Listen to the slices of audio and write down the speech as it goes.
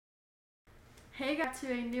Hey guys,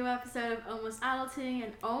 to a new episode of Almost Adulting,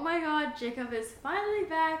 and oh my god, Jacob is finally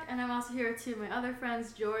back, and I'm also here with two of my other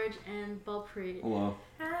friends, George and Balpreet. Hello.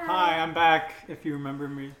 Hi, I'm back, if you remember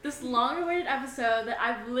me. This long-awaited episode that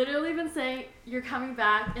I've literally been saying, you're coming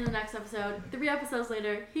back in the next episode. 3 episodes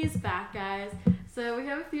later, he's back, guys. So we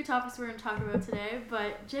have a few topics we're going to talk about today,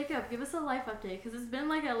 but Jacob, give us a life update, because it's been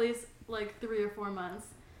at least 3 or 4 months.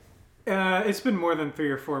 It's been more than 3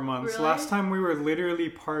 or 4 months. Really? Last time we were literally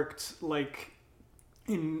parked,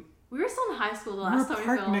 in... We were still in high school the We last were time we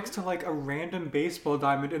parked filmed. next to, a random baseball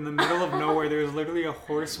diamond in the middle of nowhere. There was literally a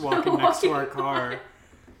horse walking next to our car.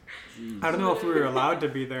 Jeez. I don't know if we were allowed to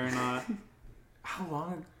be there or not. How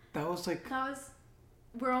long? That was,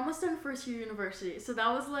 We're almost in first year university, so that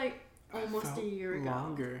was, almost felt a year ago.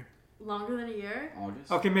 Longer. Longer than a year?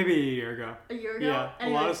 August? Okay, maybe a year ago. A year ago? Yeah, a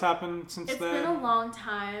lot has happened since It's then. been a long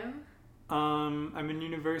time. I'm in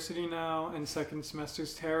university now, and second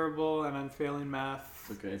semester's terrible, and I'm failing math.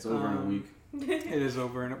 It's okay, it's over in a week. It is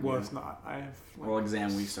over, and Yeah. it's not. I have Well,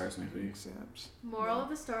 exam week starts next week. exams. Moral of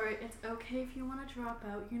the story, it's okay if you want to drop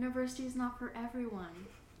out. University is not for everyone.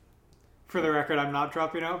 For the record, I'm not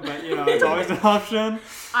dropping out, but it's always an option.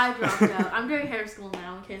 I dropped out. I'm doing hair school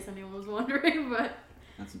now, in case anyone was wondering, but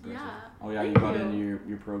That's impressive. Yeah. Oh yeah, you Thank got you. into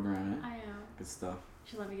your program, eh? I am. Good stuff.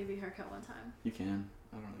 She let me give you a haircut one time. You can.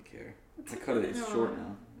 I don't really care. I cut it. It's No. short now.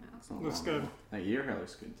 No. It's not Looks long good. anymore. Like, your hair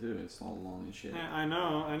looks good too. It's all long and shit. Yeah, I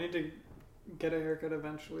know. I need to get a haircut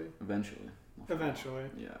eventually. Eventually. Eventually.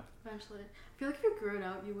 Yeah. Eventually. I feel like if you grew it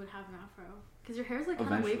out, you would have an afro. Because your hair's kind of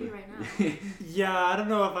Eventually. wavy right now. Yeah, I don't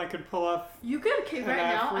know if I could pull off. You could, okay, An right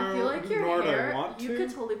now, I afro, feel like your nor do I hair, want you to. could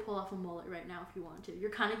totally pull off a mullet right now if you wanted to.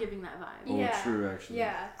 You're kind of giving that vibe. Oh, Yeah. true, actually.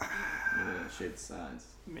 Yeah. Yeah, shade sides.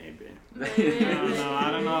 Maybe. Maybe. I don't know.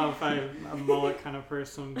 I don't know if I'm a mullet kind of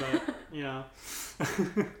person, but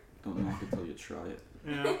Don't knock it till you try it.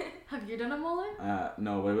 yeah. Have you done a mullet?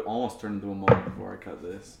 No, but it almost turned into a mullet before I cut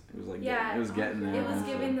this. It was like Yeah, it was getting there. It was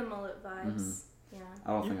eventually. giving the mullet vibes. Yeah.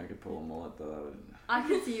 I don't think I could pull a mullet though. That would. I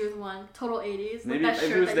could see you with one. Total 80s. Maybe that if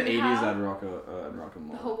shirt it was that the you 80s, have, I'd rock a the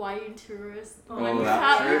mullet. Hawaiian tourist. Oh, Like, you that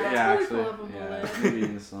have- shirt? you could Yeah, totally actually. pull off a mullet. Yeah, maybe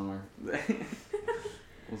in the summer.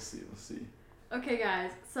 We'll see. Okay,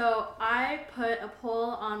 guys. So I put a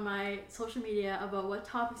poll on my social media about what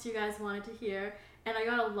topics you guys wanted to hear, and I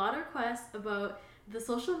got a lot of requests about the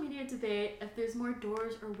social media debate if there's more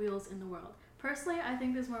doors or wheels in the world. Personally, I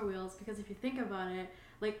think there's more wheels because if you think about it,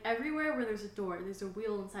 everywhere where there's a door, there's a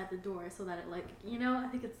wheel inside the door so that it I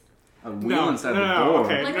think it's A wheel inside the door.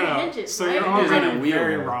 Okay, Like no. the hinges, So right? you're Hinges and a already wheel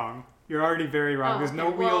very there. wrong. You're already very wrong. Oh, There's no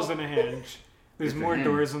okay, wheels well- and a hinge. There's It's a more hinge.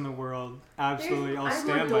 doors in the world. Absolutely. I'll There's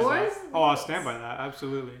stand more by doors that. than Oh, I'll wheels. stand by that.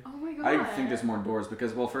 Absolutely. Oh my god. I think there's more doors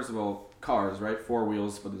because, well, first of all, cars, right? 4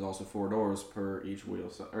 wheels, but there's also 4 doors per each wheel.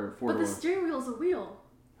 So, or 4 But the doors. steering wheel's a wheel.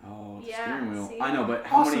 Oh, the Yeah, steering wheel. see? I know, but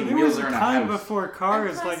how Also, many there wheels was are a in a time house? before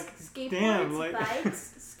cars, And plus skateboards, damn,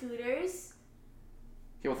 bikes, scooters,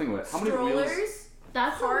 Okay, well, think about it. How many wheels? strollers,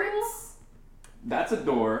 That's a wheel? carts. That's a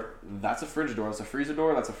door. That's a fridge door. That's a freezer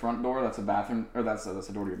door. That's a front door. That's a bathroom. Or that's a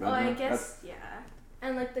door to your Oh, bedroom. I guess yeah.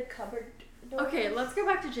 And the cupboard doors. Okay, let's go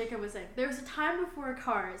back to Jacob was saying. There was a time before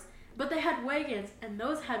cars, but they had wagons, and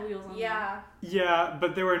those had wheels on them. Yeah. Yeah,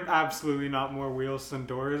 but there were absolutely not more wheels than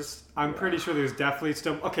doors. I'm pretty sure there's definitely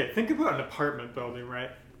still... Okay, think about an apartment building, right?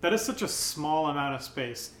 That is such a small amount of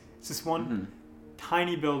space. It's this one Mhm.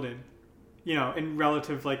 tiny building, in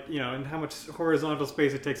relative, in how much horizontal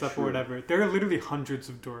space it takes up or True. whatever. There are literally hundreds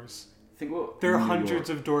of doors. Think about There are New hundreds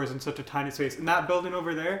York. of doors in such a tiny space. In that building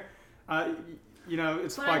over there,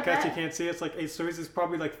 it's a But I podcast, bet- you can't see it. It's 8 stories. There's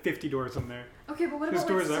probably 50 doors in there. Okay, but what There's about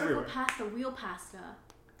doors circle everywhere. pasta, wheel pasta?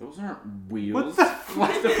 Those aren't wheels. What the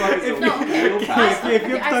What the fuck is a No, okay. wheel Okay, pass? if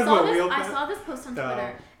you're I talking saw about this. wheel I pa- saw this post on No.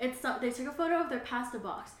 Twitter. They took a photo of their pasta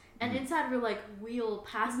box, and inside were wheel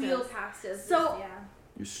pastas. Wheel pastas. So- yeah.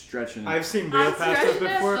 You're stretching. I've seen real I'm pastas stretching it,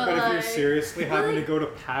 before, but, but if you're like, seriously having to really- go to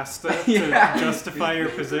pasta to Yeah. justify your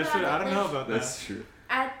position, I don't know about that. That's true.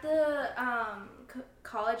 At the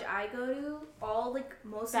college I go to,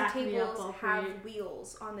 most of Back the me up, tables I'll have read.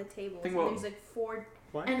 wheels on the tables. Think And about- there's 4.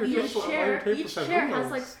 Why And your each table- why chair, your tables each have chair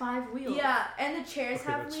has wheels? 5 wheels. Yeah, and the chairs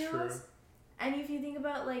Okay, have that's wheels. true. And if you think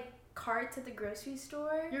about carts at the grocery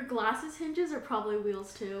store. Your glasses hinges are probably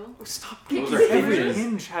wheels too. Oh, stop. Those are Every hinges.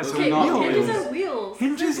 hinge has Those a are Okay, not wheel. hinges wheels. are wheels.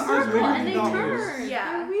 Hinges They're are circle, and they literally turn.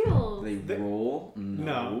 Yeah. They're wheels. They roll.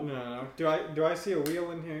 No. Do I see a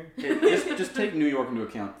wheel in here? Okay, just take New York into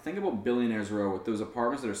account. Think about Billionaires Row with those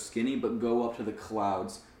apartments that are skinny but go up to the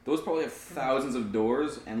clouds. Those probably have thousands of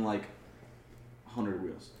doors and 100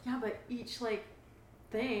 wheels. Yeah, but each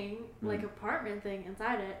thing, apartment thing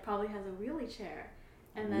inside it probably has a wheelie chair.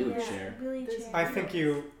 and then Wheelchair. Wheelchair. I think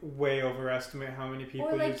you way overestimate how many people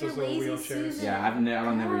Or like use your those little lazy wheelchairs. Susan. Yeah, I've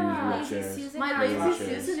never Yeah. used Lazy wheelchairs. Susan my has lazy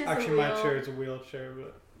wheelchairs. Susan is Actually, a my wheel. chair is a wheelchair,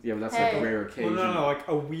 but Yeah, but that's Hey. like a rare occasion. well, no, like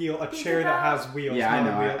a wheel, a Think chair that about- has wheels. Yeah, I not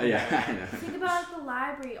know. a wheel. Yeah, I know. Think about the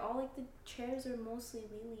library. All like the chairs are mostly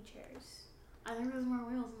wheelie chairs. I think there's more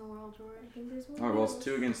wheels in the world, I George. think there's more. All right, well, it's wheels.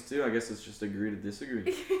 2 against 2. I guess it's just agree to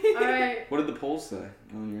disagree. All right. What did the polls say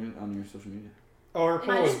on your social media? Oh, our poll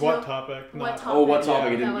Mine is is what do- topic? What Not- topic? Oh, what topic? Yeah.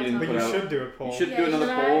 You didn't, What you didn't But put you out. should do a poll. You should Yeah, do another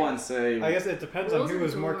should poll I? and say I guess it depends on Rules who of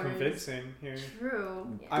was more doors. convincing here.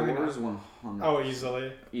 True. Yeah. I mean, doors 100. Oh,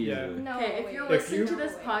 easily. Yeah. Easily. No Okay, if way. you're If listening you- to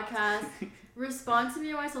this No way. podcast, respond to me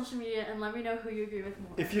on my social media and let me know who you agree with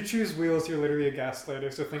more. If you choose wheels, you're literally a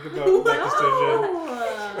gaslighter. So think about that decision.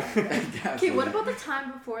 No! Okay, what about the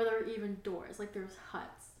time before there were even doors? Like there was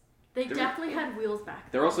huts. They There- definitely had wheels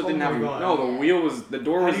back There then. also Oh didn't my have. God. No, the Yeah. wheel was. The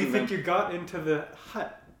door How was. do you think you got into the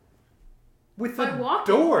hut? With By a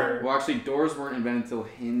walking. door. Well, actually, doors weren't invented until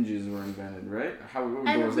hinges were invented, right? How what were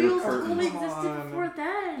And doors? They were wheels curtains. only Come existed on. before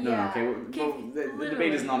then. No, Yeah. okay. Well, Okay, the debate literally.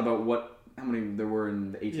 is not about how many there were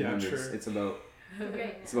in the 1800s. Yeah, true. It's about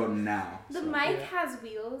Right. it's about now. The so. mic Yeah. has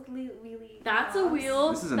wheels. Wheelie. That's a knobs. wheel.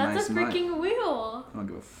 This is a That's nice a mic. freaking wheel. I don't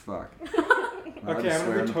give a fuck. Okay, I'm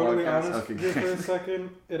gonna be totally honest Okay, with you for a good. second.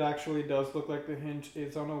 It actually does look like the hinge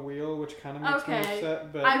is on a wheel, which kind of makes me Okay.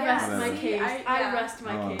 upset. But I Yeah, rest my whatever. case. I- I yeah. rest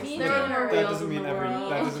my Oh, case. Me There are more neither. that wheels doesn't in mean the every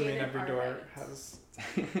world. that Me doesn't and mean Jaden every are door right. has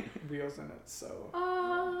wheels in it. So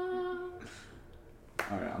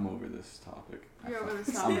Alright, I'm over this topic. You're over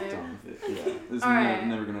this I'm topic. done with it. Yeah, this is Alright.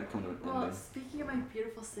 never gonna come to an Well, ending. speaking of my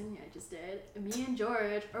beautiful singing I just did, me and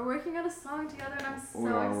George are working on a song together and I'm so We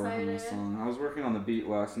are working on a excited. song. I was working on the beat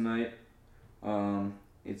last night.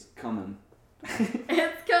 It's coming.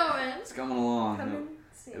 It's coming. It's coming along. Come It'll, and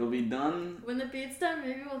sing. it'll be done. When the beat's done,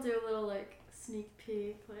 maybe we'll do a little like sneak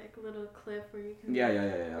peek, like a little clip where you can.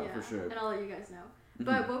 Yeah, for sure. And I'll let you guys know. Mhm.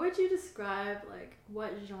 But what would you describe, like,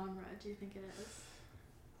 what genre do you think it is?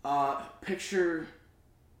 Picture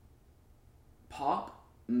pop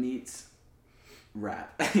meets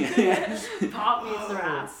rap. Pop meets the Oh.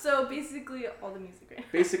 rap. So basically, all the music right.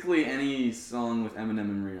 Basically any song with Eminem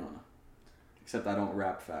and Rihanna. Except I don't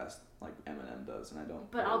rap fast like Eminem does, and I don't.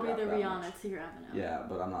 But I'll be rap the that Rihanna much. to your Eminem. Yeah,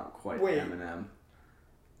 but I'm not quite Wait. Eminem.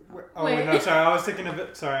 oh Wait. no, sorry, I was thinking of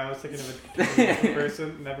it. Sorry, I was thinking of a different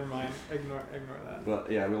person. Never mind. Ignore that.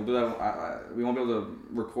 But yeah, we'll do that. We won't be able to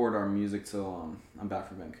record our music till I'm back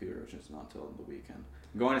from Vancouver, which is not till the weekend.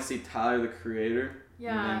 I'm going to see Tyler the Creator.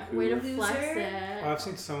 Yeah, way to Vancouver. flex Loser. it. I've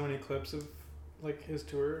seen so many clips of like his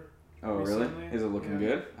tour. Oh Recently? really? Is it looking Yeah.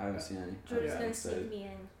 good? I haven't seen any. George's Yeah, gonna I'm sneak excited. me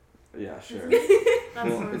in. Yeah, sure. That's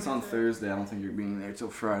Well, more it's on worth it. Thursday. I don't think you're being there till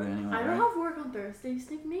Friday anyway. I don't right? have work on Thursday.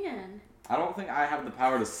 Sneak me in. I don't think I have the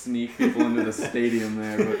power to sneak people into the stadium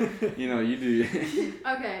there, but you know, you do.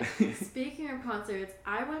 Okay, speaking of concerts,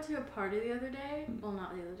 I went to a party the other day. Well,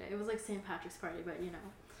 not the other day. It was like St. Patrick's party, but you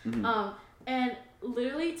know. Mhm. And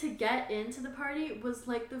literally to get into the party was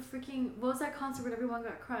like the freaking, what was that concert where everyone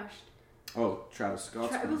got crushed? Oh, Travis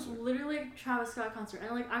Scott's It was concert. literally a Travis Scott concert,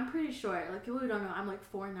 and like I'm pretty sure, like people who don't know, I'm like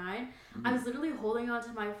 4'9". Mm-hmm. I was literally holding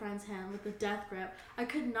onto my friend's hand with the death grip. I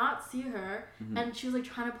could not see her, Mhm. and she was like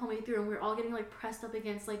trying to pull me through, and we were all getting like pressed up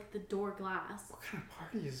against like the door glass. What kind of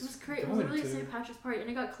party is It was crazy. It going was literally to? St. Patrick's party, and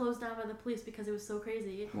it got closed down by the police because it was so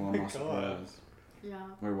crazy. Well, Oh I'm my not God. surprised. Yeah.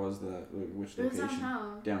 Where was that? Which It was location?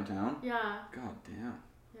 downtown. Downtown? Yeah. God damn.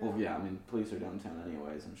 Well, yeah. I mean, police are downtown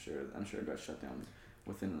anyways. I'm sure it got shut down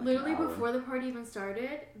within like Literally an hour. before the party even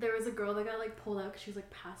started, there was a girl that got like pulled out because she was like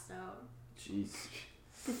passed out. Jeez.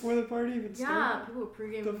 Before the party even Yeah, started. people were The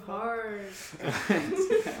pre-gaming fuck? hard.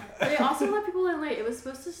 They also let people in late. It was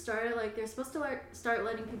supposed to start at like, they're supposed to start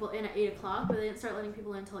letting people in at 8 o'clock, but they didn't start letting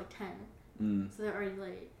people in until like 10. So they're already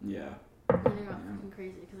late. Yeah. And then it got Yeah. fucking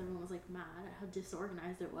crazy because everyone was like mad at how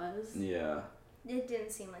disorganized it was. Yeah. It didn't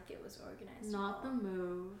seem like it was organized. Not at the all.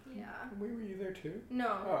 move. Yeah. Were you there too?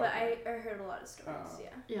 No, Oh, but okay. I heard a lot of stories. Oh. Yeah.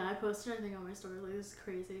 Yeah, I posted anything on my story. Like, this is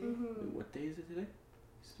crazy. Mm-hmm. What day is it today?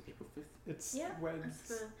 Is it April 5th? It's Yeah. It's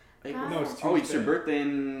the- April No, it's Oh, it's your Tuesday. birthday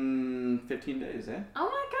in 15 days, eh? Oh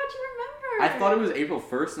my god, you remember! I thought it was April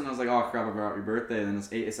 1st, and I was like, oh crap, I forgot your birthday. And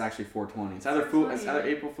then it's actually 420. It's either 420.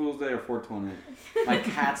 April Fool's Day or 420. My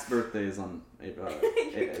cat's birthday is on April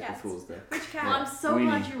cat's- Fool's Day. Which Well, cat? I'm so Weenie.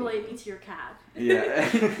 glad you relate me to your cat.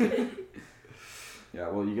 Yeah. Yeah.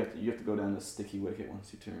 Well, you have to go down to Sticky Wicket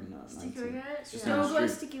once you turn 19. Sticky Wicket? It's just Yeah. down Don't the go to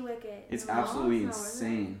street. Sticky Wicket. It's No, absolutely it's not worth it.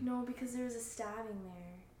 insane. No, because there was a stabbing there.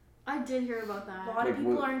 I did hear about A that. lot Like, of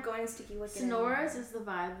people what- aren't going to Sticky Wicket. Sonoras anymore. is the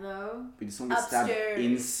vibe though. But did someone get stabbed Upstairs.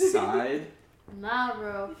 inside? Nah,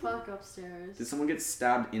 bro. Fuck upstairs. Did someone get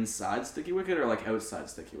stabbed inside Sticky Wicket or like outside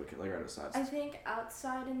Sticky Wicket? Like right outside? I think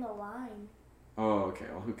outside in the line. Oh, okay.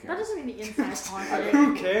 Well, who cares? That doesn't mean the inside haunted.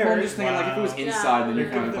 Who cares? Well, I'm just thinking, like, if it was Wow. inside, then Yeah.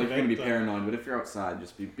 you're kind of like you're gonna be Victim. paranoid. But if you're outside,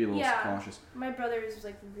 just be a little Yeah. cautious. My brother was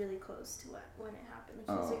like really close to it when it happened.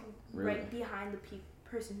 Like, he was Oh, like really? right behind the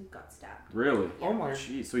person who got stabbed. Really? Oh my.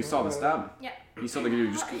 Jeez. So he saw the stab. Yeah. He saw the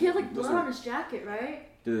dude just. He had like blood listen, on his jacket, right?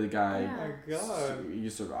 Did the guy? Yeah. Oh my god. You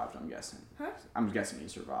survived. I'm guessing. Huh? I'm guessing he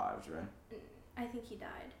survived, right? I think he died.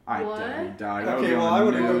 I What? doubt he died. That would Okay, be well, on I the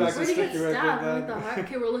would go news. back Where did he get Sticky Wicket stabbed? then. With the heart?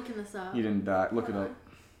 Okay, we're looking this up. He didn't die. Look it up.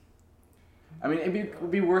 I mean, it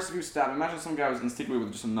would be worse if he was stabbed. Imagine some guy was in Sticky Wicket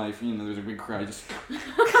with just a knife, and there's a big crowd just.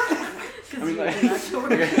 Because I mean, like- he that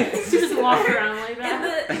short. You just walk around like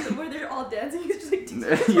that. And where they're all dancing, he's just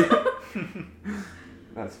like, Yeah.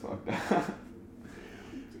 That's fucked up.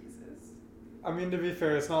 Jesus. I mean, to be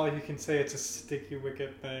fair, it's not like you can say it's a Sticky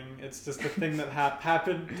Wicket thing. It's just a thing that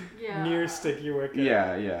happened Yeah. near Sticky Wicket.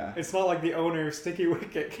 Yeah, yeah. It's not like the owner of Sticky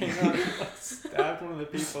Wicket came out and like, stabbed one of the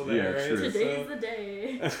people there, Yeah, right? true. Today's the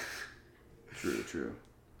day. True.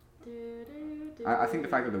 I think the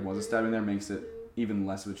fact that there was a stabbing there makes it even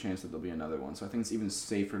less of a chance that there'll be another one. So I think it's even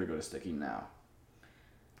safer to go to Sticky now.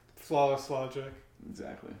 Flawless logic.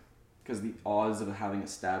 Exactly. Because the odds of having a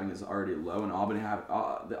stabbing is already low, and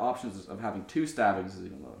the options of having two stabbings is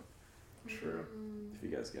even lower. True. If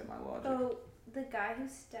you guys get my logic. Oh, the guy who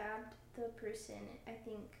stabbed the person, I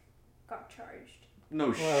think, got charged. No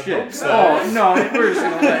Well, shit. hope so. Oh no, we're just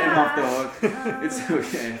gonna let him off the hook. It's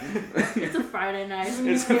okay. It's a Friday night. It's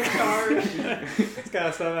It's okay. charged. This kind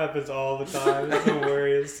of stuff happens all the time. There's no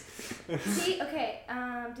worries. See, okay,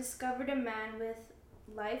 discovered a man with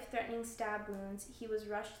life-threatening stab wounds. He was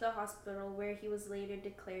rushed to the hospital where he was later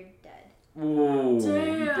declared dead. Whoa. He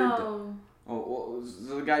did that. Damn. Oh, well,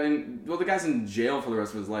 so the guy didn't. Well, the guy's in jail for the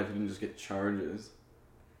rest of his life. He didn't just get charges.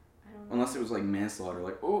 I don't know. Unless it was like manslaughter.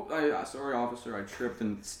 Like, oh, sorry, officer, I tripped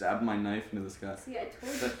and stabbed my knife into this guy. See, I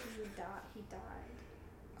told you he died.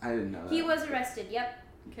 I didn't know that. He was arrested, yep,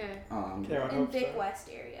 Okay. Okay, I in hope Vic so. West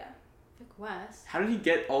area. Vic West. How did he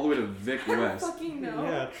get all the way to Vic I don't West? fucking know.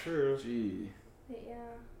 Yeah, true. Gee. But yeah.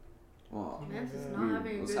 Well, Man's just Yeah. not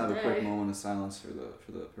having a let's good have a day. quick moment of silence for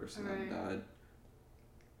the person Alright. that died.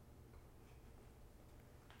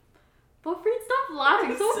 Wilfried, stop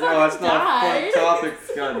laughing. So No, that's fucking not a died. fun topic.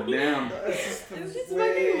 God damn. It's just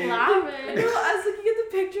Way- fucking No, laughing. I was looking at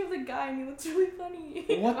the picture of the guy and he looks really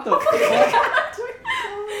funny. What the fuck?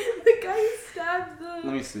 The guy who stabbed the. Let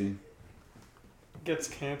me see. Gets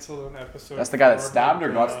cancelled in episode. That's the guy that 4, stabbed or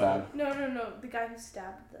my got God. stabbed? No. The guy who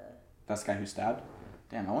stabbed the. That's the guy who stabbed?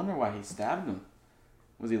 Damn, I wonder why he stabbed him.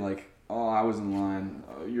 Was he like, oh, I was in line,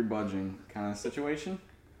 you're budging kind of situation?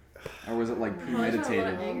 Or was it like Probably trying to let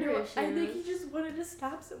premeditated? anger No, I think issues. he just wanted to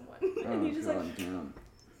stab someone. Oh, and he just like. God damn.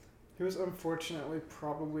 He was unfortunately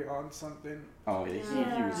probably on something. Oh, yeah, he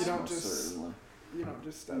Yeah. was You don't most just- certainly. You don't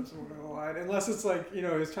just stab someone in the line. Unless it's like, you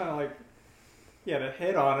know, he's trying to like, he had a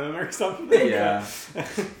hit on him or something. Yeah.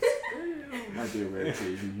 Might be a rare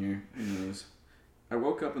occasion here. Who knows? I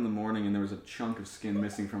woke up in the morning and there was a chunk of skin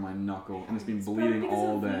missing from my knuckle, and it's been bleeding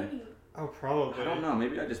all day. Oh, probably. I don't know.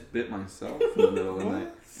 Maybe I just bit myself in the middle of the What?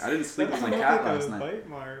 night. I didn't sleep That with my doesn't cat look like last a night. bite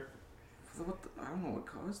mark. I don't know what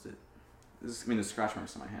caused it. There's scratch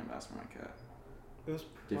marks on my hand, but that's for my cat. It was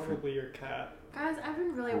Different. probably your cat. Guys, I've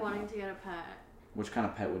been really wanting to get a pet. Which kind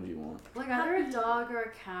of pet would you want? Like either a dog or a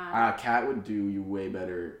cat. A cat would do you way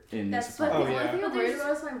better in That's this But Oh, the apartment. only yeah. thing I'm But worried there's-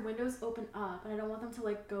 about is my windows open up, and I don't want them to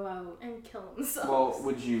like go out. And kill themselves. Well,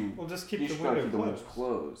 would you? Well, just keep You the should probably window keep the windows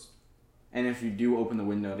closed. closed. And if you do open the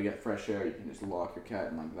window to get fresh air, you can just lock your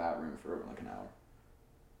cat in like that room for like an hour.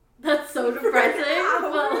 That's so depressing,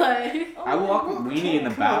 but like. I will lock Well, Weenie in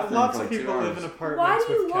the come on, bathroom lots for like of 2 people hours. live in apartments Why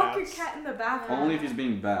do you with lock cats. your cat in the bathroom? Only if he's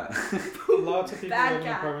being bad. Lots of people Bad live in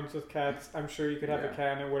cat. apartments with cats. I'm sure you could have Yeah. a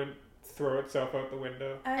cat and it wouldn't throw itself out the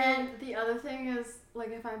window. And the other thing is,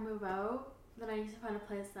 like, if I move out, then I need to find a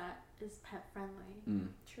place that is pet friendly. Mm.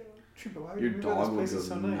 True. True, but why would Your you move dog out? This would place go is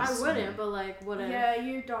so nuts. nice. I wouldn't, but like, what if? Yeah,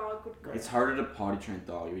 your dog would go. It's harder to potty train a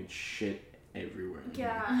dog. You would shit everywhere. in here.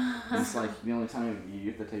 Yeah. It's like the only time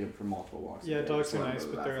you have to take it for multiple walks. a Yeah, day dogs before are I go nice, to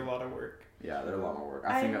the but they're a bathroom. lot of work. Yeah, they're a lot more work.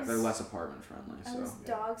 I I think was- they're less apartment friendly. I So was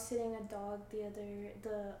dog sitting a dog the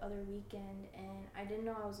other weekend, and I didn't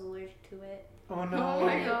know I was allergic to it. Oh no. Oh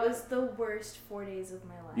my And God. it was the worst 4 days of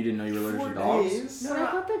my life. you didn't know you were allergic to 4 dogs? days? But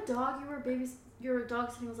I thought the dog your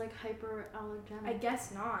dog sitting was like hyperallergenic. I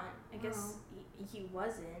guess not. I guess Oh. he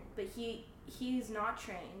wasn't, but he's not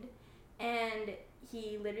trained, and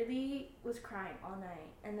he literally was crying all night.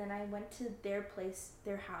 And then I went to their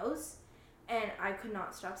house, and I could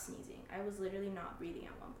not stop sneezing. I was literally not breathing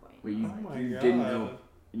at one point. Wait, Oh my you god. didn't know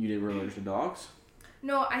you were allergic to dogs?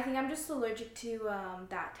 No, I think I'm just allergic to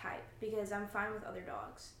that type because I'm fine with other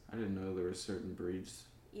dogs. I didn't know there were certain breeds.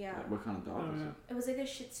 Yeah. What kind of dog Oh, is yeah. it? It was like a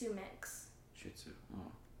Shih Tzu mix. Shih Tzu.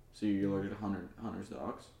 Oh. So you're allergic to hunter's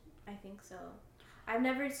dogs? I think so. I've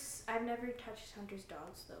never touched Hunter's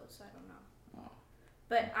dogs though, so I don't know. Oh.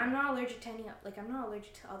 But Okay. I'm not allergic to I'm not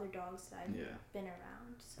allergic to other dogs that I've Yeah. been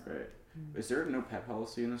around. So. Right. Is there no pet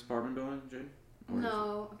policy in this apartment building, Jade? Or is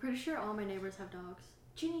No, I'm pretty sure all my neighbors have dogs.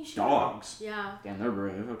 Ginny, you it- should Dogs? Yeah, Damn, they're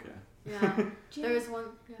brave. Okay. yeah. Ginny, There's one.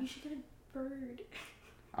 Yeah. you should get a bird.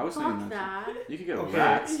 I was Fuck thinking that. that. You could get Okay.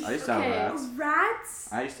 rats. I used to Okay. have rats.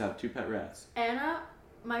 Rats? I used to have 2 pet rats. Anna,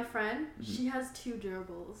 my friend, Mhm. she has 2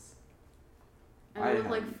 gerbils. And I they look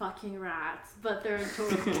like haven't. fucking rats, but they're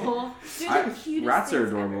adorable. They're the cutest Rats are things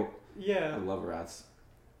ever. adorable. I Yeah. love rats.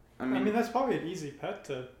 I mean, that's probably an easy pet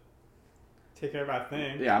to take care of, I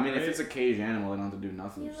think. yeah, I mean, if right? it's a cage animal, they don't have to do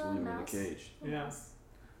nothing. You Just little leave it in the mouse. cage. Little Yeah. mouse.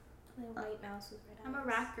 Little white mouse with red I'm a eyes.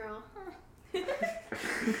 rat girl.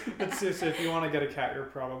 It's just, if you want to get a cat, you're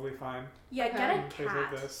probably fine. Yeah, Okay. get in a case cat.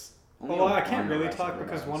 like this. Only Well, I albino can't really rats talk have red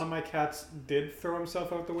because eyes. one of my cats did throw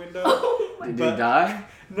himself out the window. Oh my Did But- he die?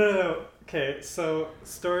 No. Okay, so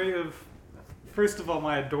story of first of all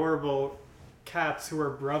my adorable cats who are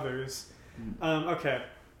brothers. Okay,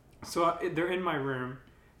 so they're in my room.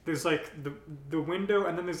 There's like the window,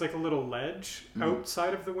 and then there's like a little ledge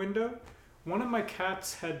outside of the window. One of my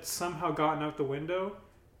cats had somehow gotten out the window,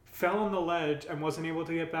 fell on the ledge, and wasn't able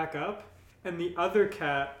to get back up. And the other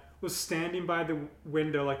cat was standing by the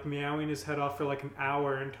window, like meowing his head off for like an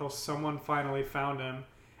hour until someone finally found him.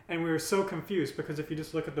 And we were so confused because if you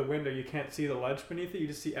just look at the window, you can't see the ledge beneath it. You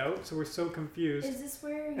just see out. So we're so confused. Is this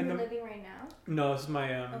where And you're then- living right now? No, this is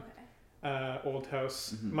my Okay. old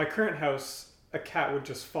house. Mhm. My current house, a cat would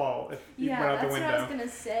just fall if you Yeah, went out that's the what window. I was gonna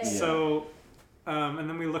say. Yeah. So, and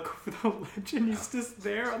then we look over the ledge and he's just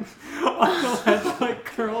there on the ledge, like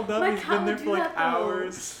curled up. My He's cat been there would for do like that, though.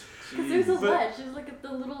 hours. Because there's a Jeez. But- ledge. There's like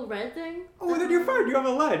the little red thing. Oh, then you're fine. You have a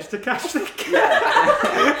ledge to catch the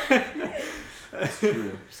cat. That's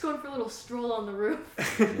true. Just going for a little stroll on the roof.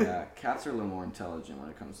 Yeah, cats are a little more intelligent when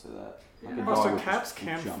it comes to that. Like a Yeah. dog Also, would cats just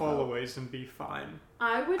can jump fall out. away and be fine.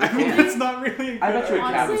 I would I mean, think it's not really. A I good bet you a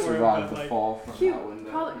cat would Honestly- survive but, the like, fall from Cute. that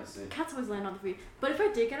window. Probably, Let me see. cats always land on the feet. But if I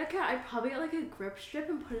did get a cat, I'd probably get like a grip strip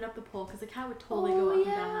and put it up the pole because the cat would totally go Oh, up and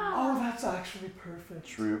yeah. down that. Oh, that's actually perfect.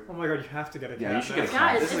 True. Oh my god, you have to get a cat. Yeah, you should get a now.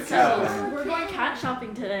 cat. Guys, This is it's a cat so, thing. we're going cat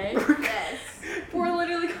shopping today. Yes. We're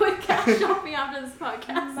literally going cat shopping after this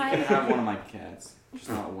podcast. You can have one of my cats. Just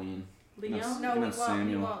not Ween. Leo? That's- No, You we know want, we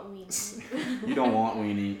Samuel. want Weenie. You don't want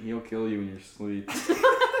Weenie. He'll kill you in your sleep.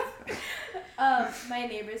 My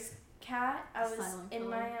neighbor's cat. I was Silent in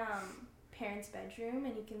killer. my parents' bedroom,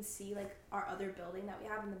 and you can see like our other building that we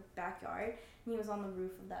have in the backyard. And he was on the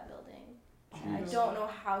roof of that building. I Jeez. don't know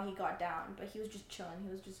how he got down, but he was just chilling.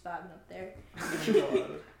 He was just vibing up there. Oh my god.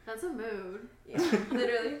 That's a mood. Yeah,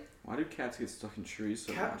 literally. Why do cats get stuck in trees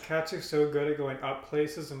so much? Cats are so good at going up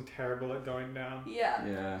places and terrible at going down. Yeah.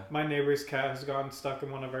 Yeah. My neighbor's cat has gotten stuck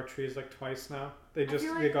in one of our trees like twice now. They feel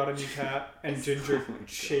they like got a new cat and it's- Ginger Oh my God.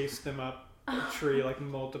 chased him up a tree like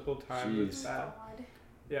multiple times. It's Jeez. bad. God.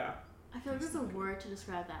 Yeah. I feel like there's a word to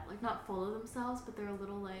describe that. Like, not full of themselves, but they're a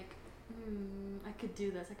little like, I could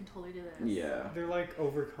do this. I can totally do this. Yeah. They're like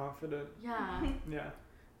overconfident. Yeah. Yeah.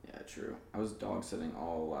 Yeah, true. I was dog sitting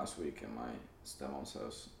all last week at my stepmom's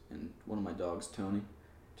house, and one of my dogs, Tony,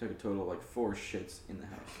 took a total of like 4 shits in the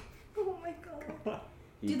house. Oh my god.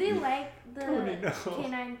 He- Do they he- like the Tony, no.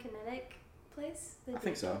 Canine Kinetic place? I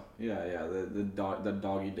think so. Yeah, yeah. The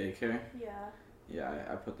doggy daycare. Yeah. Yeah,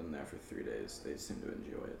 I put them there for 3 days. They seem to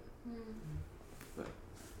enjoy it. Mm.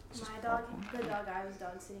 It's just My dog, popcorn. the dog I was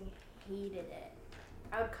dog sitting, hated it.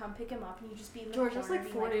 I would come pick him up and he'd just be in the George, that's corner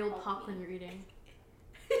like being 4-day-old "Help popcorn me." you're eating.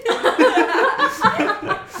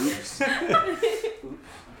 Oops.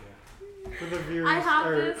 For the viewers I have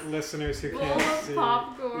or this listeners who bowl can't of see.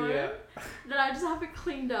 popcorn Yeah. that I just have it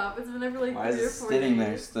cleaned up. It's been there for like Why is 3 or it 4 sitting days.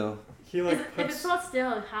 there still? He like If it's puts not stale,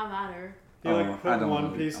 have at her. he Oh, like I put don't one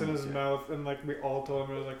wanna- piece in I'm his okay. mouth and like we all told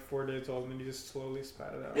him it was like 4 days old and then he just slowly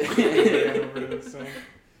spat it out. Ran over to the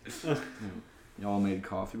sink. Y'all made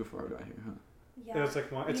coffee before I got here, huh? Yeah. It was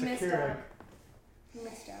like one. It's You a missed Keurig. out. You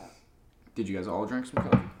missed out. Did you guys all drink some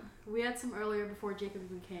coffee? We had some earlier before Jacob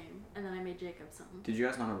even came, and then I made Jacob some. Did you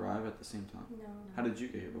guys not arrive at the same time? No. How did you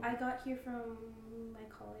get here? Before? I got here from my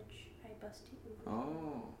college. I busted Uber.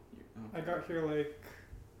 Oh. I got here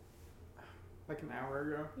like an hour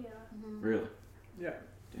ago. Yeah. Mhm. Really? Yeah.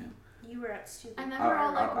 Damn. You were at stupid. And then we're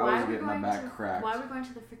all like, I why was are we getting my going back to cracked. why are we going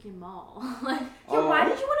to the freaking mall? Like, Yeah, why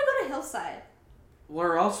did you want to go to to Hillside.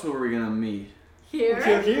 Where else were we gonna meet? Here.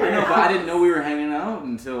 Here. I know, but I didn't know we were hanging out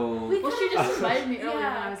until. Well, she just invited me earlier when I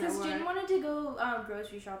Yeah, was at because work. Jen wanted to go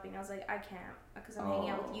grocery shopping. I was like, I can't, because I'm hanging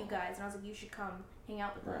out with you Oh. guys. And I was like, you should come hang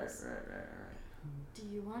out with Right. us. Do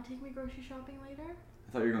you want to take me grocery shopping later?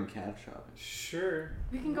 I thought you were going cat shopping. Sure.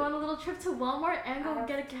 We can go on a little trip to Walmart and go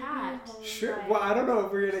get a cat. Sure. Well, I don't know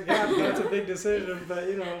if we're gonna get. That's a big decision, but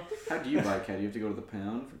you know. How do you buy a cat? You have to go to the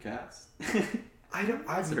pound for cats. I don't.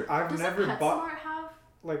 I've Does never a bought PetSmart have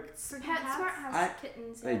like. freaking PetSmart cats? has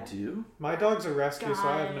kittens. They Yeah. do. My dog's a rescue, so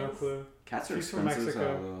I have no Guys. clue. Cats are She's from expensive as hell,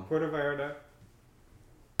 Mexico, though. Puerto Vallarta.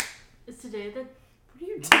 Is today the... What are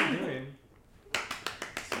you What are you doing? doing?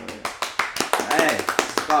 So, yeah. Hey,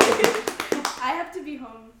 stop it. I have to be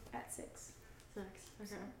home at 6. 6?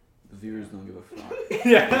 Okay. The viewers don't give a fuck.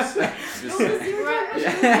 Yeah. Just say.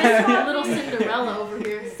 We're little Cinderella over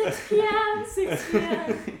here. 6 p.m. 6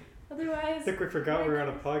 p.m. I Otherwise, think we forgot we were on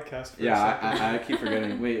a podcast for a Yeah, second. I keep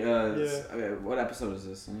forgetting. Wait, Yeah. okay, what episode is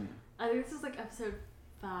this? I think this is like episode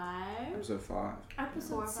 5. Episode 5. episode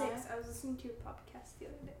 4 or 6. 5? I was listening to a podcast the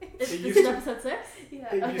other day. This used is to- episode 6?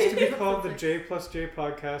 Yeah. It Okay. used to be Episode called the six. J plus J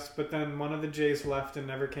podcast, but then one of the J's left and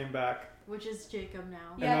never came back. Which is Jacob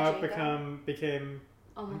now. And Yeah, now it Jacob. became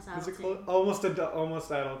Almost is it adulting. called? Almost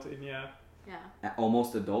adulting, yeah. Yeah.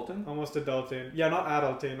 Almost adulting? Almost adulting. Yeah, not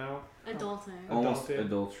adulting, no. Adulting. Almost Adulting.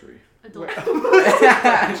 adultery. Adult. What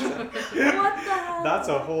the hell? That's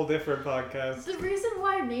a whole different podcast. The reason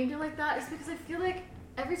why I named it like that is because I feel like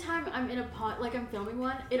every time I'm in a like I'm filming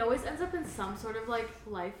one, it always ends up in some sort of like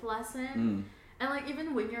life lesson. Mm. And like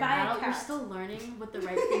even when you're Buy a an adult, you're cat. still learning what the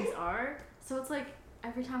right things are. So it's like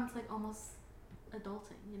every time it's like almost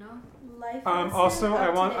adulting, you know? Life Also, lesson I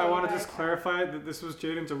of want today to by just Kat. clarify that this was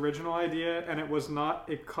Jaden's original idea, and it was not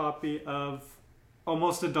a copy of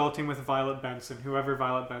Almost Adulting with Violet Benson, whoever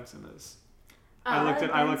Violet Benson is. I looked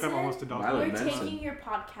up Benson? Almost Adulting. Violet We're Benson. taking your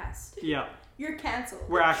podcast. Yeah, You're canceled.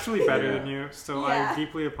 we're actually better Yeah. than you, so Yeah. I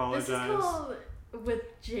deeply This apologize. is called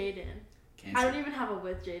With Jaden. I Cancel. don't even have a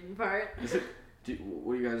With Jaden part.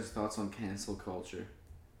 What are you guys' thoughts on cancel culture?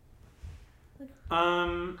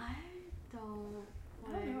 Um, I don't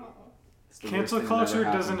I don't know. It's the cancel worst thing that's culture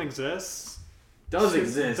ever doesn't happened. exist. Does It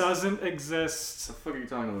exist. Doesn't What exist the fuck are you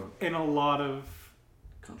talking about? in a lot of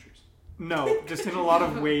Countries. no, just in a lot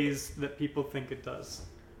of ways that people think it does.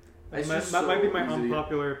 It's That, just that might be so my easy.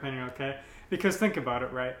 unpopular opinion, okay? Because think about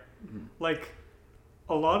it, right? Mhm. Like,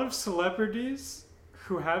 a lot of celebrities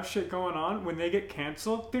who have shit going on, when they get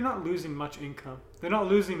canceled, they're not losing much income. They're not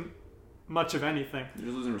losing much of anything. You're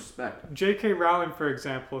just losing respect. J.K. Rowling, for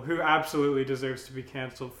example, who absolutely deserves to be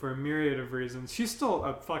canceled for a myriad of reasons. She's still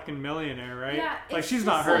a fucking millionaire, right? Yeah, like, it's she's just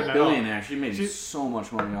not hurting like- at all. Billionaire. She made She's- so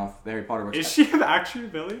much money off the Harry Potter books. Is she actually a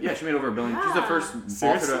billionaire? Yeah, she made over $1 billion. She's the Wow. first author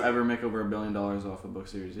Seriously? to ever make over $1 billion off a book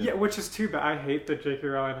series. Yeah, which is too bad. I hate that J.K.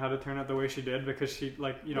 Rowling had to turn out the way she did because she,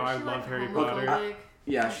 like, you know, Was I she, love like, Harry homophobic? Potter.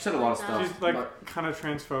 Yeah, she said a lot of Like stuff. She's like but- kind of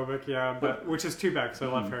transphobic, yeah, but which is too bad because I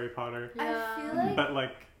love Mhm. Harry Potter. Yeah. I feel like But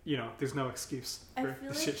like, you know, there's no excuse I for feel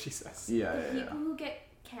the like- shit she says. yeah, the yeah, yeah. people who get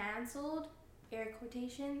canceled, air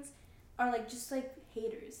quotations, are like just like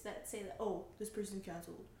haters that say that, oh, this person's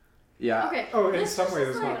canceled. Yeah. Okay. Oh, in this some is ways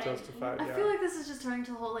just it's not like- justified. I Yeah. feel like this is just turning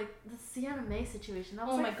to the whole like the Sienna May situation. I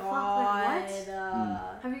was Oh my like, fuck, god. like,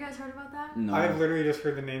 what? Have you guys heard about that? No. I've literally just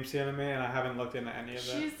heard the name Sienna May and I haven't looked into any of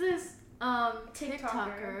that. She's this TikToker.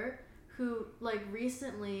 TikToker who like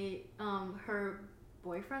recently her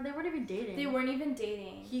boyfriend, they weren't even dating. They weren't even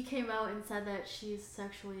dating. He came out and said that she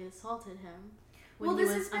sexually assaulted him when Well, he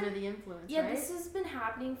this was has been- under the influence, Yeah, right? this has been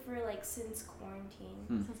happening for like since quarantine.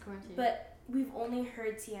 Hmm. Since quarantine. But we've only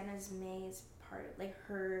heard Sienna's May's part, like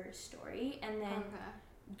her story, and then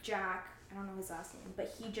okay. Jack, I don't know his last name,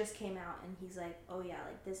 but he just came out and he's like, oh yeah,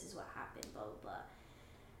 like this is what happened, blah blah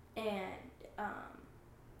blah. And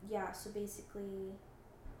yeah, so basically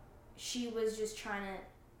she was just trying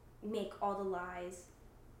to make all the lies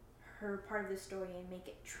her part of the story and make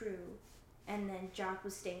it true. And then Jack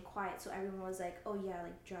was staying quiet, so everyone was like, oh yeah,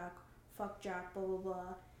 like Jack, fuck Jack, blah blah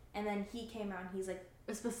blah. And then he came out and he's like,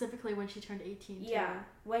 Specifically when she turned 18 too. yeah,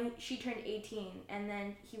 when she turned 18, and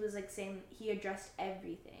then he was like saying he addressed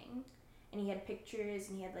everything, and he had pictures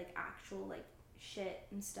and he had like actual like shit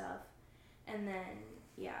and stuff, and then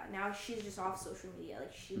yeah, now she's just off social media,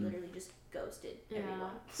 like she literally just ghosted Yeah.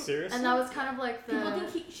 everyone. Seriously? And that was kind of like the People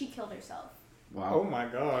think she killed herself. Wow. Oh my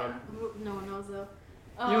god. no one knows though.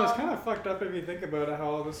 You know, it's kind of fucked up if you think about it, how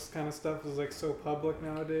all this kind of stuff is like so public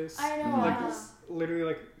nowadays. I know. Like, I know. it's literally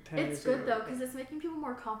like 10 years It's good ago. though, because it's making people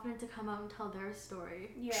more confident to come out and tell their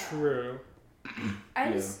story. Yeah. True.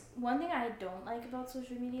 I just one thing I don't like about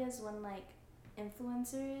social media is when like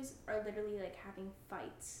influencers are literally like having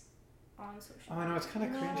fights on social Oh, media. I know, it's kind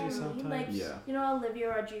of You know what I cringy mean? sometimes. Like, Yeah. you know, Olivia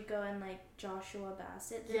Rodrigo and like Joshua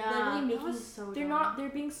Bassett. They're Yeah, literally that making. was so They're dumb. not. They're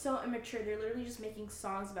being so immature. They're literally just making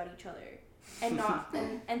songs about each other, and not.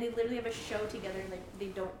 and they literally have a show together. And like they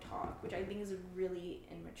don't talk, which I think is really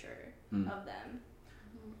immature of them.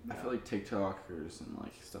 I feel like TikTokers and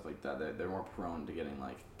like stuff like that, they're more prone to getting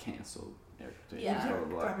like canceled. Yeah. Blah, blah,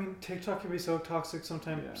 blah. I mean, TikTok can be so toxic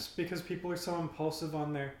sometimes because people are so impulsive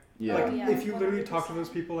on there. Yeah. Like, yeah, if you literally talk to 100%. those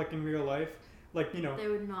people like in real life, like, you know, They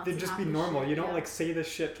would not. they'd say just half be the normal. shit, You don't yeah. like say this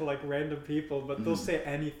shit to like random people, but they'll Mhm. say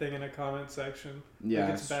anything in a comment section. Yeah,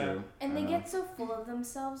 Like, it's it's bad. true. And I they know. get so full of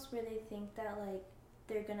themselves where they think that like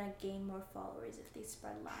they're gonna gain more followers if they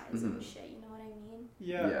spread lies and Mhm. shit. You know what I mean?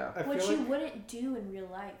 Yeah. I Which feel you like wouldn't do in real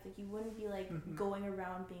life. Like you wouldn't be like Mhm. going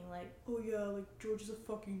around being like, oh yeah, like George is a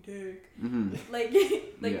fucking dick. Mm-hmm. Like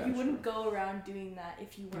like Yeah, you wouldn't go around doing that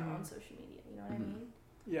if you weren't on Mhm. social media. You know what I Mhm. mean?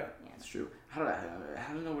 yeah. Yeah. It's true. How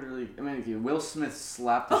did nobody really? I mean, okay, Will Smith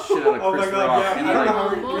slapped the shit out of Oh my Chris God, Rock, yeah, and, I don't know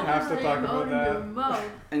like, how we have to talk about that. Mouth.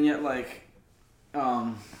 and yet like,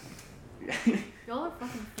 Y'all are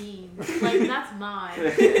fucking fiends. Like that's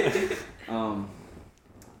mine.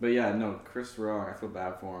 but yeah, no, Chris Rock. I feel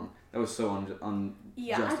bad for him. That was so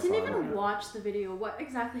Yeah. I didn't even justifiable. watch the video. What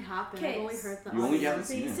exactly happened? I've Okay, only heard the You only audio. haven't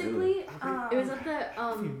seen it, basically, really? It was at the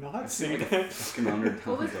Have you not I've seen seen like a it? fucking 100 times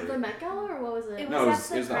what was it, already. the Met Gala or what was it? It No,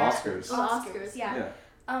 was it was the Grant- Oscars. Oh, the Oscars. Yeah.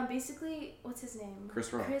 Yeah, Basically, what's his name?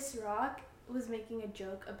 Chris Rock. Chris Rock was making a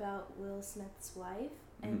joke about Will Smith's wife,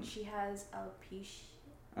 and Mhm. she has alopecia.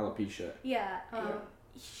 Alopecia. Yeah, Oh. and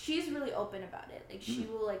she's really open about it. Like she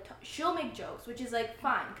Mhm. will like she'll make jokes, which is like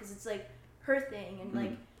fine because it's like her thing and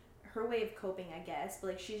like her way of coping, I guess.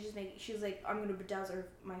 But like she's just making. She was like, I'm gonna bedazzle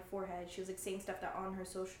my forehead. She was like saying stuff that on her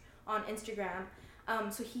on Instagram.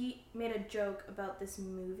 So he made a joke about this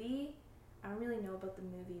movie. I don't really know about the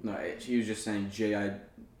movie. No, but- he was just saying G.I.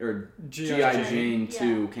 or G.I. G.I. Jane. Jane Yeah.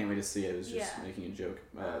 2. Can't wait to see it. It was just Yeah. making a joke.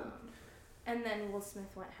 and then Will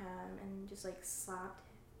Smith went ham and just like slapped.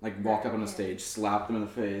 Like walked up on the Yeah. stage, slapped him in the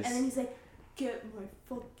face. And then he's like, "Get my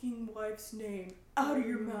fucking wife's name out of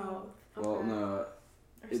your mouth." Well, Okay. no, Or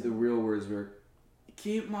the something. real words were,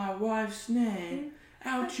 "Keep my wife's name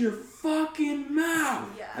out your fucking mouth."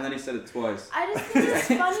 Yeah. And then he said it twice. I just think it's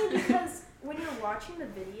funny because when you're watching the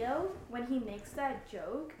video, when he makes that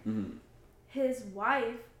joke, Mm-hmm. his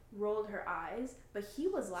wife rolled her eyes, but he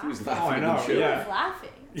was He laughing. was Oh, I laughing know, at the He joke. yeah. was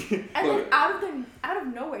laughing. And Look. then out of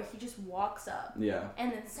nowhere, he just walks up Yeah.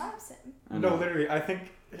 and then slaps him. I No, know. literally, I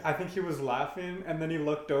think he was laughing, and then he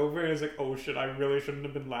looked over and was like, "Oh shit, I really shouldn't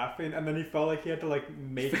have been laughing." And then he felt like he had to like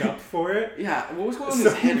make up for it. Yeah, what was going on in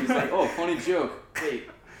his head? He was like, "Oh, funny joke. Wait,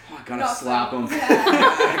 oh, I gotta Not slap him. funny. Yeah.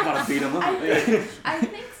 I gotta beat him up." I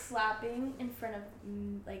think slapping in front of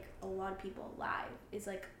like a lot of people live is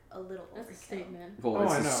like a little That's a overkill. statement. Well, Oh,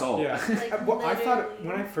 it's I know. assault. Yeah. Like, Well, I thought literally.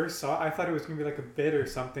 when I first saw it, I thought it was gonna be like a bit or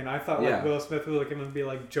something. I thought like Yeah. Will Smith was like gonna be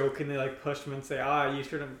like jokingly like push him and say, you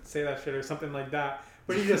shouldn't say that shit or something like that.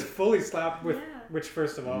 But he just fully slapped with, Yeah. which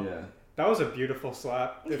first of all, Yeah. that was a beautiful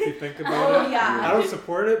slap if you think about Oh it. yeah. I don't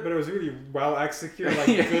support it, but it was really well executed, like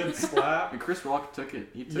Yeah. good slap. And Chris Rock took it.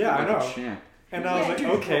 He took Yeah, it I like know. a champ. And I was Yeah, like, dude.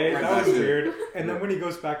 okay, Right that was back to it. weird. And Yeah. then when he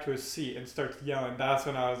goes back to his seat and starts yelling, that's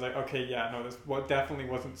when I was like, okay, yeah, no, this definitely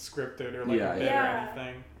wasn't scripted or like Yeah, a bit yeah. or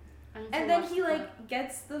anything. I need to And then watch he the like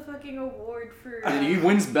gets the fucking award for. And then he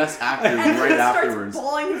wins Best Actor and then right he starts afterwards.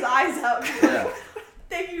 bawling his eyes out. He's Yeah. like,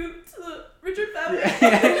 "Thank you to Richard Family."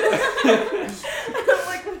 Yeah. And I'm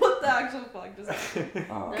like, what the actual fuck just happened?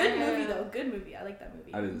 Oh, Good movie though. Good movie. I like that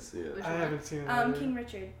movie. I didn't see it. Which I one? haven't seen it. either. King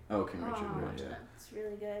Richard. Oh, King Oh, Richard. I'll right, watch yeah. it. It's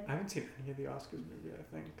really good. I haven't seen any of the Oscars movie, I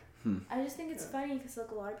think. I just think it's Yeah. funny because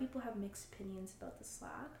like a lot of people have mixed opinions about the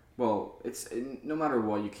slap. Well, no matter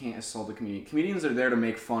what, you can't assault a comedian. Comedians are there to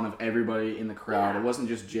make fun of everybody in the crowd. Yeah. It wasn't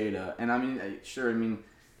just Jada. And I mean, sure, I mean,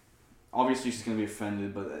 obviously she's gonna be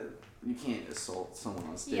offended, but you can't assault someone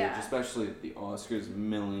on stage, Yeah. especially at the Oscars.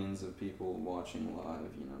 Millions of people watching live.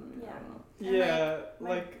 You know what I mean? I don't know. And, Yeah,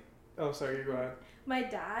 like, oh, sorry, you go ahead. My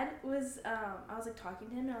dad was I was like talking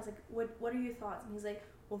to him and I was like, what are your thoughts? And he's like,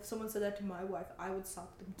 well, if someone said that to my wife, I would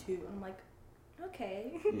slap them too. And I'm like,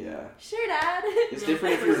 okay. Yeah. Sure, Dad. It's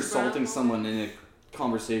different if you're Chris assaulting Brown. someone in a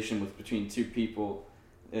conversation between two people.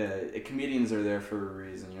 Comedians are there for a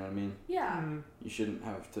reason, you know what I mean? Yeah. Mm, You shouldn't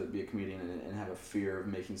have to be a comedian and have a fear of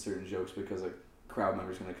making certain jokes because a crowd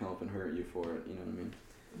member's going to come up and hurt you for it, you know what I mean?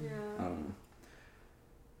 I Yeah. don't know.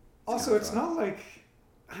 Also, kinda it's fun. not like,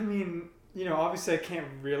 I mean, obviously I can't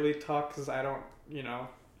really talk because I don't,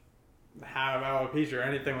 have alopecia or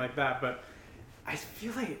anything like that, but I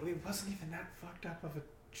feel like it wasn't even that fucked up of a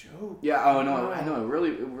joke. Yeah, oh no, No. I know, it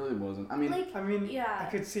really wasn't. I mean, Like, I mean, Yeah.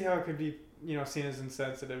 I could see how it could be seen as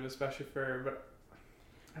insensitive, especially for her. But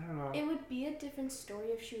I don't know. It would be a different story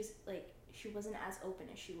if she was like she wasn't as open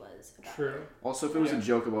as she was about True. it. Also, if it was a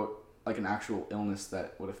joke about like an actual illness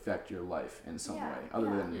that would affect your life in some Yeah, way, other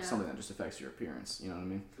yeah. than Yeah. something that just affects your appearance. You know what I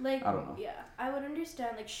mean? Like, I don't know. Yeah, I would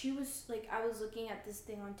understand. Like, she was like, I was looking at this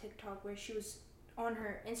thing on TikTok where she was on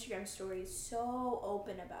her Instagram stories so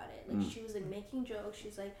open about it. Like, she was like making jokes.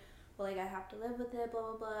 She's like, well, like I have to live with it, blah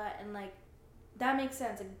blah blah, and like that makes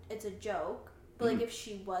sense. Like, it's a joke. But like, if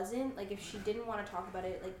she wasn't, like, if she didn't want to talk about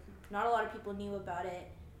it, like, not a lot of people knew about it.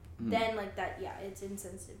 Then like that, yeah, it's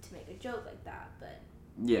insensitive to make a joke like that. But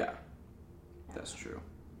Yeah, that's true.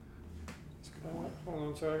 Hold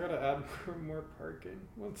on, so I gotta add more parking.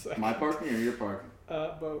 1 second. My parking or your parking?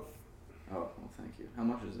 Both. Oh, well, thank you. How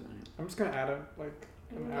much is it? I'm just gonna add an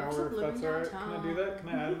Ooh, hour just if that's living alright. Can I do that? downtown.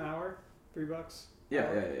 Can I add an hour? $3? Yeah.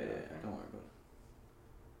 Don't Okay. worry about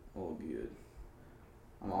it. All good.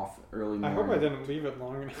 I'm off early I morning. hope I didn't leave it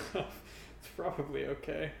long enough. It's probably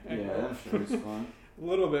okay. Yeah, I'm sure it's fine. A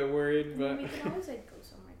little bit worried, I mean, but we can always like go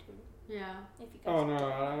somewhere too Yeah. if you guys. oh no,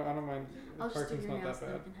 I don't mind. I'll just do Parking's your not nails that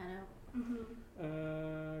so you bad. can head out. Mm-hmm.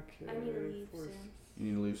 Okay. I need to leave fourth- soon. You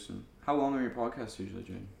need to leave soon. How long are your podcasts usually,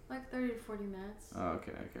 Jane? Like 30 to 40 minutes. Oh,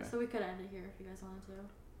 okay. So we could end it here if you guys wanted to.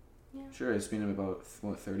 Yeah. Sure, it's been about,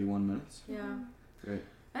 31 minutes? Yeah. Great.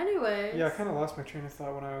 Anyways. Yeah, I kind of lost my train of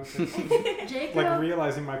thought when I was Jacob. like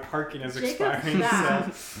realizing my parking is Jacob's expiring.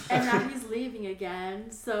 back, So. and now he's leaving again.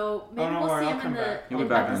 So maybe no we'll worry, see I'll him come in the back. He'll be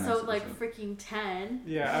back in the episode next like episode. freaking 10.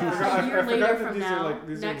 Yeah, Yeah. I A forgot. year I later forgot that from these now, are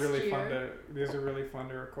these are next really fun year. these are really fun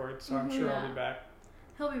to record. So I'm sure I'll be Yeah. back.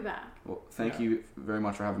 He'll be back. Well, thank Yeah. you very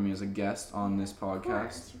much for having me as a guest on this Of podcast.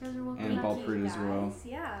 course, you guys are welcome. And Thank Bulpert you as well. guys.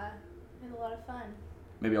 Yeah, we had a lot of fun.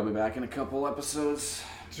 Maybe I'll be back in a couple episodes.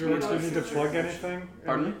 George, do you need to Sure. plug anything?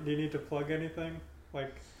 Pardon? Do you need to plug anything?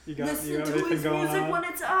 Like you got Listen you got to anything his going music on? when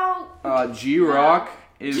it's out. G-Rock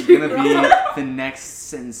is gonna be the next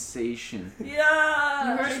sensation. You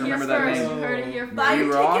Yeah. heard Just it here remember that first. name. You heard it here Buy your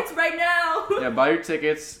G-Rock. tickets right now. Yeah, buy your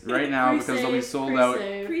tickets right now because they'll be Pre-save, sold out.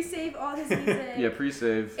 pre-save. Pre-save all his music. Yeah,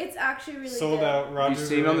 pre-save. It's actually really Sold good. out. If Rogers you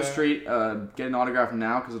see me on the Arena. street, get an autograph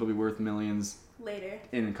now because it'll be worth millions Later.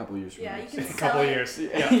 in a couple years from Yeah, now. you can In a sell couple of it. years. You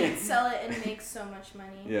Yeah. can sell it and make so much money.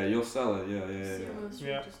 Yeah, you'll sell it. Yeah. See him on the street,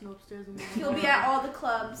 Yeah. just no upstairs and He'll be at all the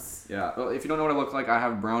clubs. Yeah. Well, if you don't know what I look like, I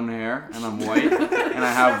have brown hair and I'm white and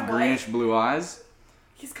I have I'm white. greenish blue eyes.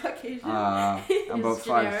 He's Caucasian. I'm about He's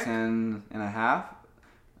generic. 5'10" and a half.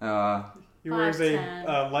 He wears a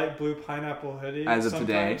 5'10". light blue pineapple hoodie. As of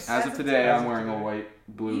today, sometimes. as of today, As I'm of wearing a today. white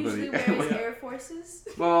blue Usually hoodie. wears Yeah. Air Forces.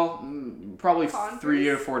 Well, probably Converse? 3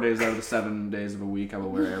 or 4 days out of the 7 days of a week, I will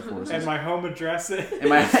wear Air Forces. And my home address is. in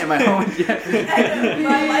my home, yeah.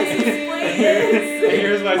 My license plate is.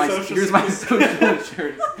 Here's my social. Here's my security. social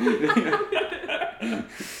insurance.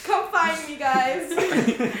 Come find me, guys.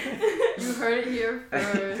 You heard it here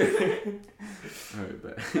first. All right,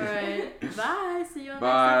 bye. Alright. Bye. See you on the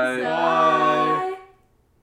Bye. next episode. Bye.